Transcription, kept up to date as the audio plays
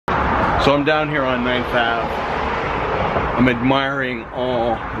So I'm down here on 9th Ave. I'm admiring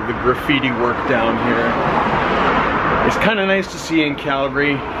all the graffiti work down here. It's kind of nice to see in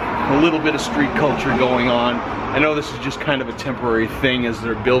Calgary a little bit of street culture going on. I know this is just kind of a temporary thing as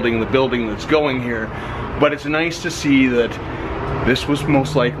they're building the building that's going here, but it's nice to see that this was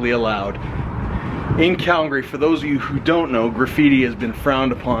most likely allowed. In Calgary, for those of you who don't know, graffiti has been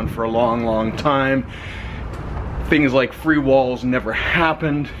frowned upon for a long, long time. Things like free walls never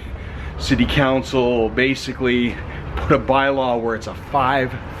happened. City Council basically put a bylaw where it's a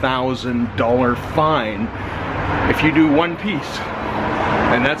 $5,000 fine if you do one piece.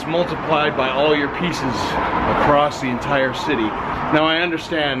 And that's multiplied by all your pieces across the entire city. Now I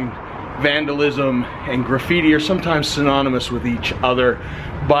understand vandalism and graffiti are sometimes synonymous with each other,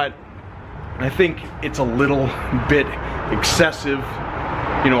 but I think it's a little bit excessive,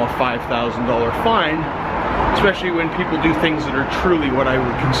 you know, a $5,000 fine, especially when people do things that are truly what I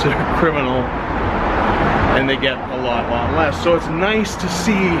would consider criminal, and they get a lot less. So it's nice to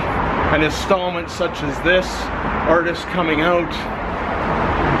see an installment such as this, artists coming out,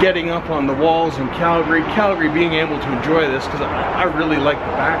 getting up on the walls in Calgary being able to enjoy this, because I really like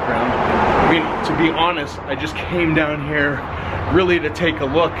the background. I mean, to be honest, I just came down here really to take a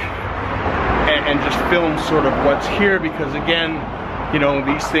look and just film sort of what's here, because again, you know,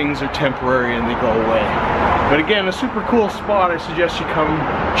 these things are temporary and they go away. But again, a super cool spot. I suggest you come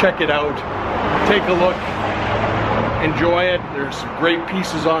check it out, take a look, enjoy it. There's some great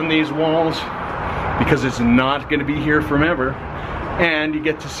pieces on these walls because it's not going to be here forever. And you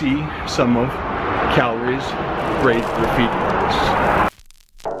get to see some of Calgary's great graffiti artists.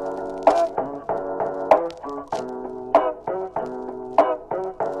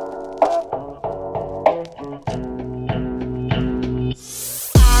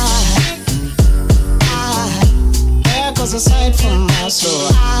 Aside from my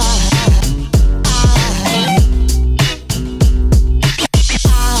soul,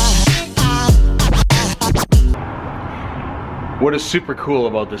 what is super cool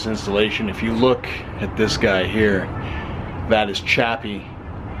about this installation, if you look at this guy here, that is Chappie.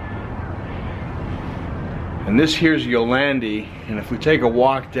 And this here's Yolandi, and if we take a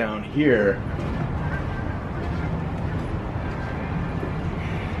walk down here,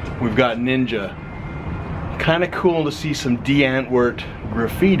 we've got Ninja. Kind of cool to see some de-Antwerp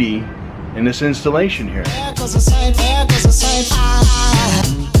graffiti in this installation here.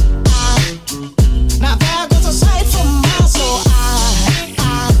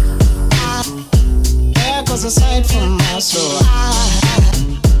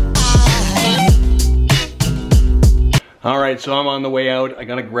 Alright, so I'm on the way out. I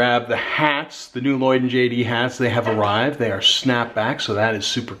gotta grab the hats, the new Lloyd and JD hats. They have arrived. They are snapback, so that is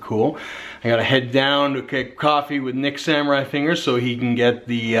super cool. I gotta head down to get coffee with Nick Samurai Fingers so he can get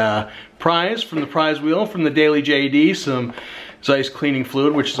the prize from the prize wheel from the Daily JD, some Zeiss cleaning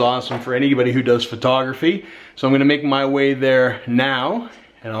fluid, which is awesome for anybody who does photography. So I'm gonna make my way there now,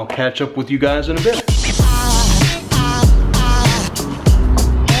 and I'll catch up with you guys in a bit.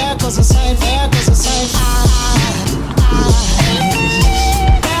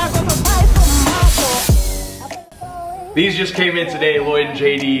 These just came in today, Lloyd and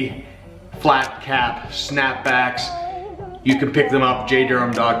JD flat cap snapbacks. You can pick them up,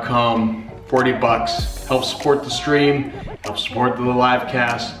 jdirom.com, 40 bucks. Help support the stream, help support the live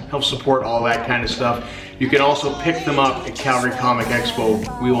cast, help support all that kind of stuff. You can also pick them up at Calgary Comic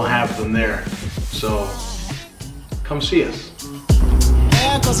Expo. We will have them there. So come see us.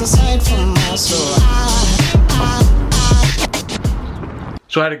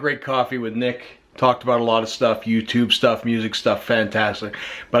 So I had a great coffee with Nick. Talked about a lot of stuff, YouTube stuff, music stuff, fantastic.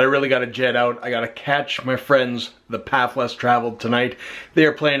 But I really got to jet out. I got to catch my friends, The Path Less Traveled, tonight. They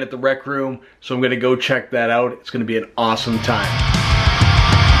are playing at the Rec Room, so I'm going to go check that out. It's going to be an awesome time.